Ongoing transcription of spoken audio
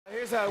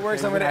Here's how it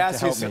works. I'm going to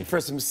ask you for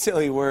some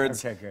silly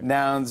words,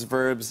 nouns,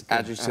 verbs,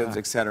 adjectives,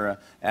 etc.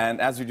 And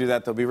as we do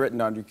that, they'll be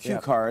written on your cue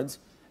cards,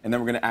 and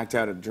then we're going to act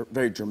out a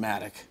very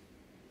dramatic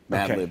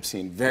Mad Lib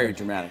scene. Very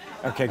dramatic.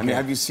 Okay, I mean,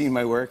 have you seen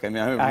my work? I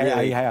mean,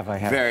 I have.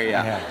 Very,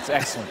 I have. It's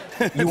excellent.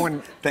 You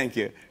won. Thank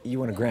you. You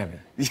won a Grammy.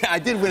 Yeah, I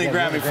did win a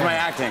Grammy for my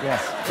acting.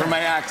 Yes. For my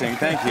acting.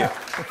 Thank you.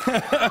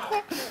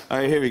 All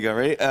right, here we go.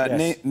 Ready?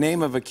 Yes.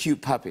 Name of a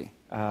cute puppy.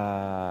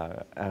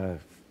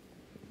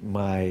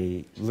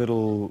 My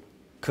little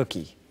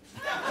cookie.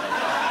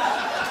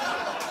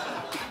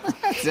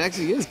 It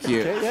actually is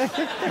cute. Okay,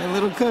 yeah. My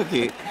little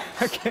cookie.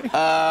 Okay.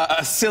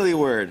 A silly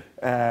word.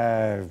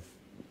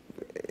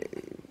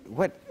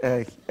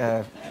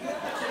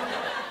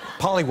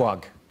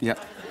 Pollywog.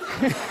 Yep.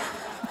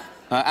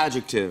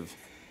 Adjective.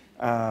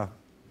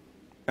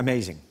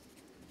 Amazing.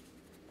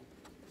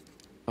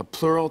 A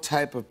plural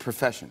type of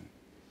profession.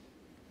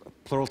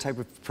 Plural type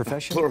of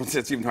profession? Plural,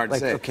 it's even hard to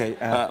say. Okay,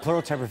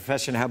 plural type of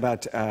profession, how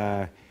about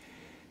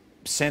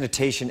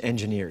sanitation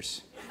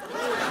engineers?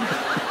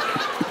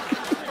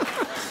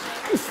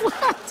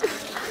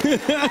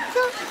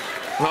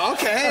 Well,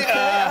 okay.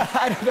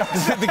 I don't know.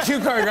 The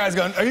cue card guy's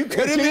going, are you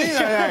kidding me?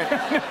 All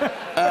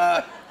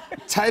right.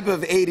 Type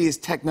of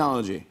 80s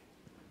technology.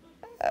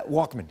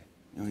 Walkman.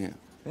 Oh, yeah.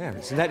 Yeah,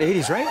 isn't that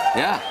 80s, right?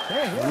 Yeah.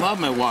 Yeah. I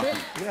love my Walkman.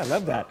 Yeah, I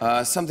love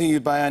that. Something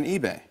you'd buy on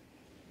eBay.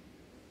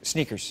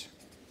 Sneakers.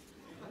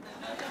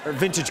 Or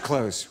vintage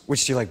clothes.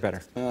 Which do you like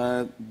better?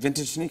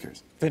 Vintage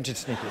sneakers. Vintage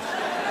sneakers.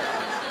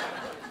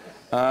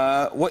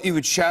 What you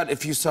would shout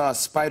if you saw a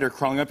spider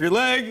crawling up your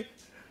leg.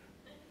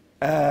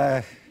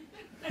 Okay.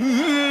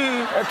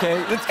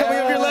 It's coming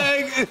up your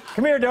leg.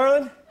 Come here,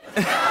 darling.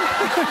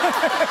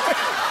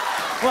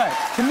 What?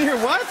 Come here,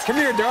 what? Come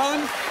here,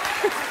 darling.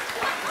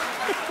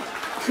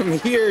 Come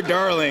here,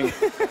 darling.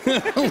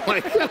 Oh,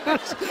 my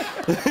gosh.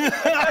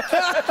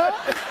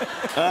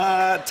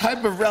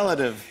 Type of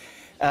relative.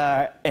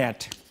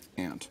 Aunt.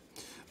 Aunt.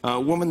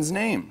 Woman's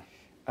name.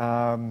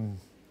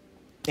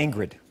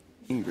 Ingrid.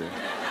 Ingrid.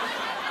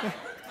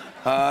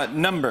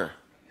 Number.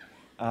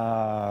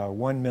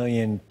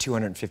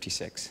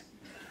 1,256,000.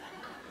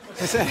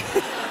 What's that?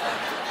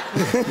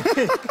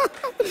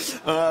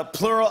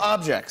 Plural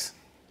objects.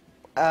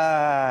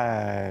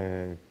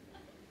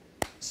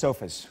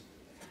 Sofas.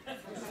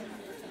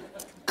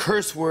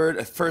 Curse word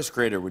a first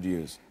grader would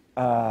use.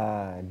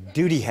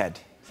 Duty head.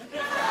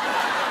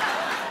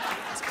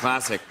 It's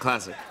classic,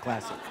 classic.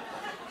 Classic.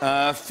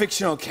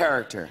 Fictional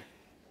character.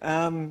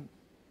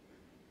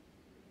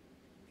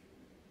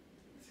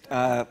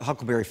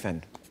 Huckleberry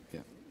Finn.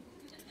 Yeah.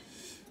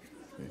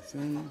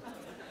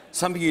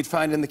 Something you'd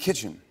find in the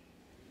kitchen.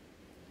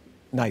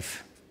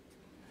 Knife.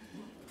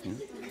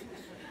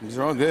 These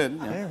are all good.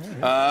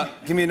 Yeah.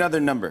 Give me another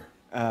number.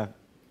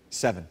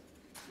 7.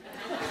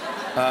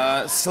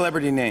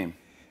 Celebrity name.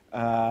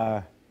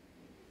 How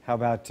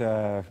about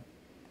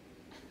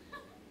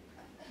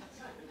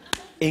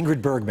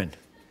Ingrid Bergman?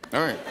 All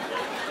right.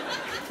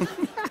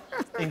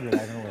 Ingrid,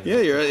 I don't know.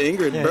 Yeah, you're right.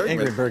 Ingrid Bergman.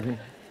 Ingrid Bergman.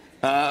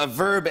 A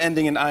verb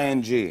ending in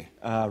ing.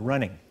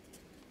 Running.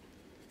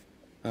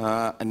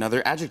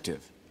 Another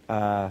adjective.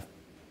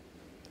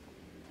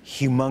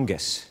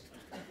 Humongous.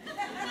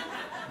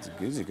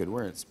 These are good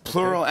words.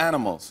 Plural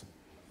animals.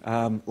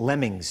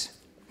 Lemmings.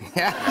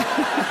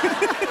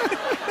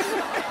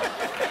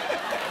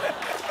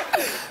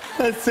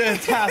 That's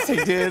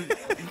fantastic, dude.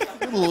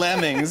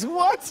 Lemmings.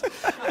 What?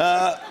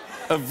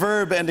 A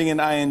verb ending in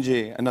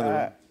ing. Another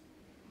one.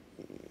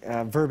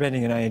 Verb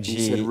ending in ing. You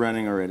said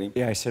running already.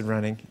 Yeah, I said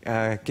running.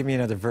 Give me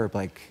another verb,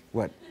 like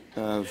what?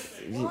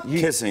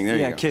 Kissing. There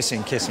you go. Yeah,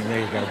 kissing. There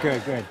you go.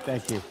 Good.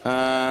 Thank you.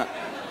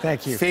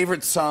 Thank you.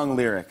 Favorite song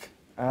lyric.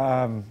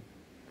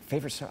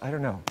 Favorite song? I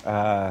don't know.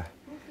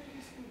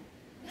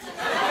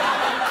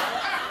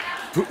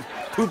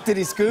 Poop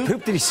diddy scoop.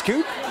 Poop diddy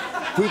scoop.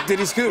 Poop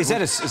diddy scoop. Is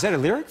that a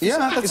lyric?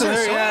 Yeah, that's a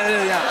lyric.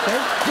 Yeah. Okay.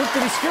 Poop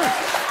diddy scoop.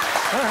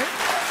 All right.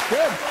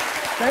 Good.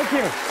 Thank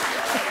you.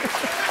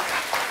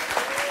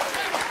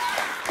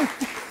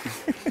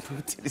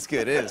 Poop diddy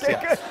scoop. It is.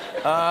 Yeah.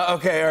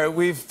 Okay. All right.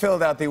 We've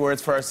filled out the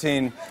words for our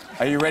scene.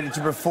 Are you ready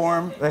to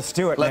perform? Let's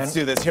do it, man. Let's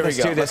do this. Here we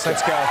go. Let's do this.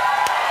 Let's go.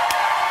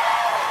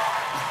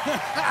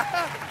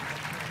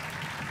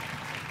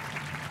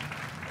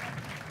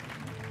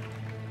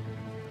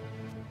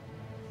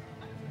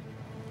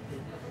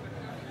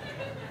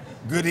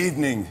 Good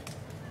evening,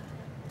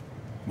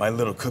 my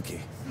little cookie.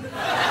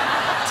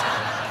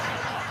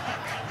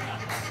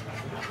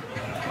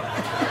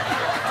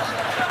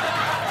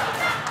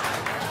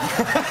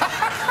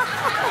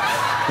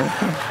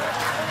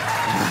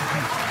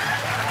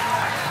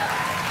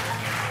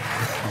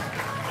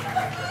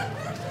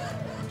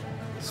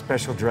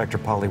 Special Director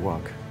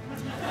Pollywog.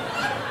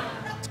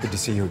 It's good to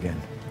see you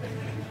again.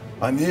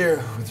 I'm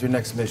here with your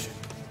next mission.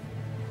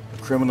 A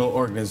criminal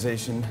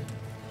organization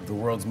of the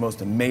world's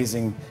most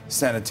amazing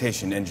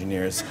sanitation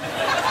engineers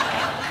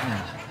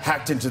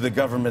hacked into the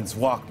government's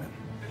Walkman,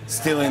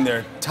 stealing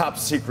their top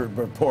secret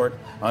report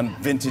on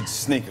vintage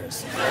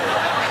sneakers.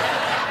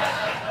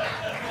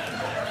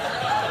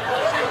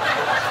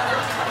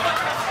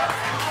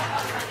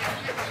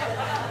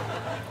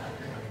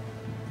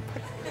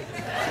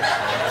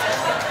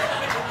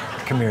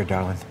 Come here,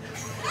 darling.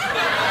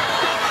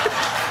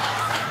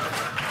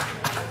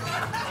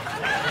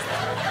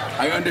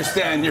 I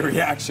understand your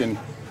reaction.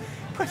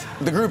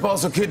 The group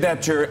also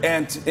kidnapped your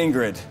Aunt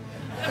Ingrid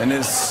and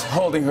is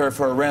holding her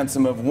for a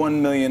ransom of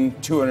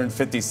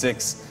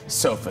 1,256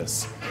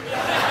 sofas.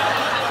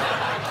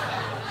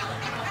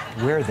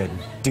 Where the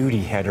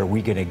duty head are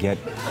we gonna get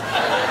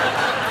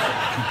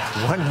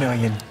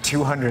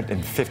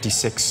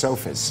 1,256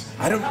 sofas?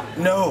 I don't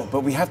know, but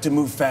we have to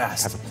move I have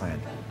fast. a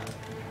plan.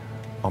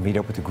 I'll meet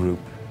up with the group,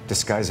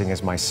 disguising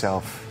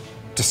myself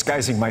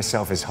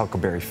as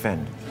Huckleberry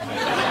Finn.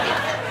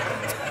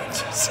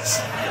 Jesus.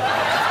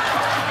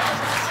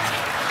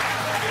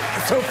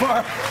 So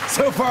far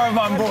I'm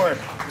on board.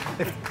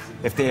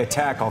 If they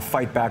attack, I'll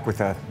fight back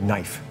with a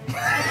knife.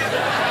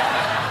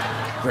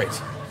 Great.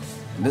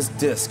 And this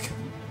disc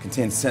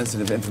contains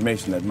sensitive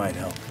information that might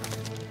help.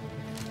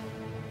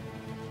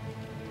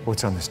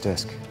 What's on this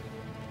disc?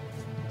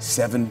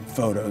 7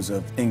 photos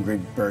of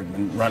Ingrid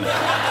Bergman running.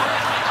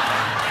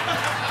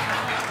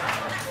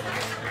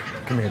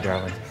 Come here,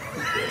 darling.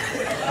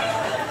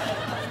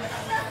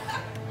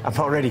 I've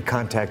already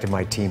contacted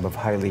my team of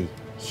highly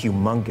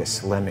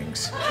humongous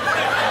lemmings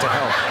to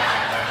help.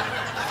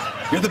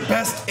 You're the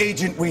best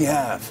agent we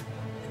have.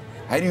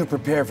 How do you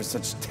prepare for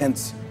such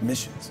tense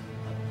missions?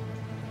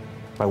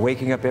 By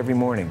waking up every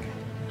morning,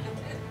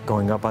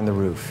 going up on the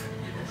roof,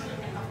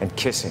 and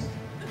kissing.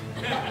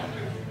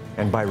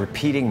 And by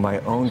repeating my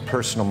own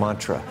personal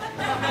mantra.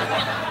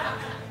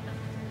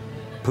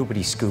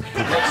 Poopity scoop,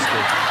 poopity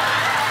scoop.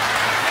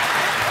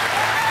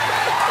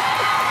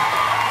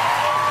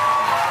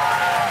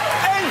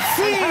 And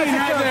scene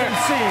right there.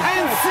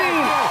 And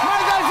scene. My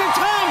guys, it's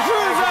Tom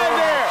Cruise right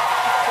there.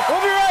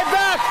 We'll be right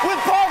back with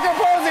Parker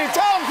Posey.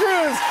 Tom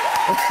Cruise.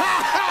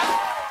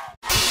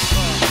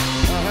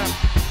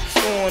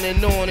 On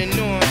and on and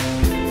on.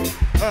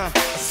 I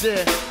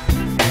said,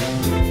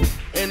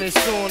 and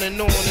it's on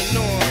and on and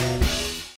on.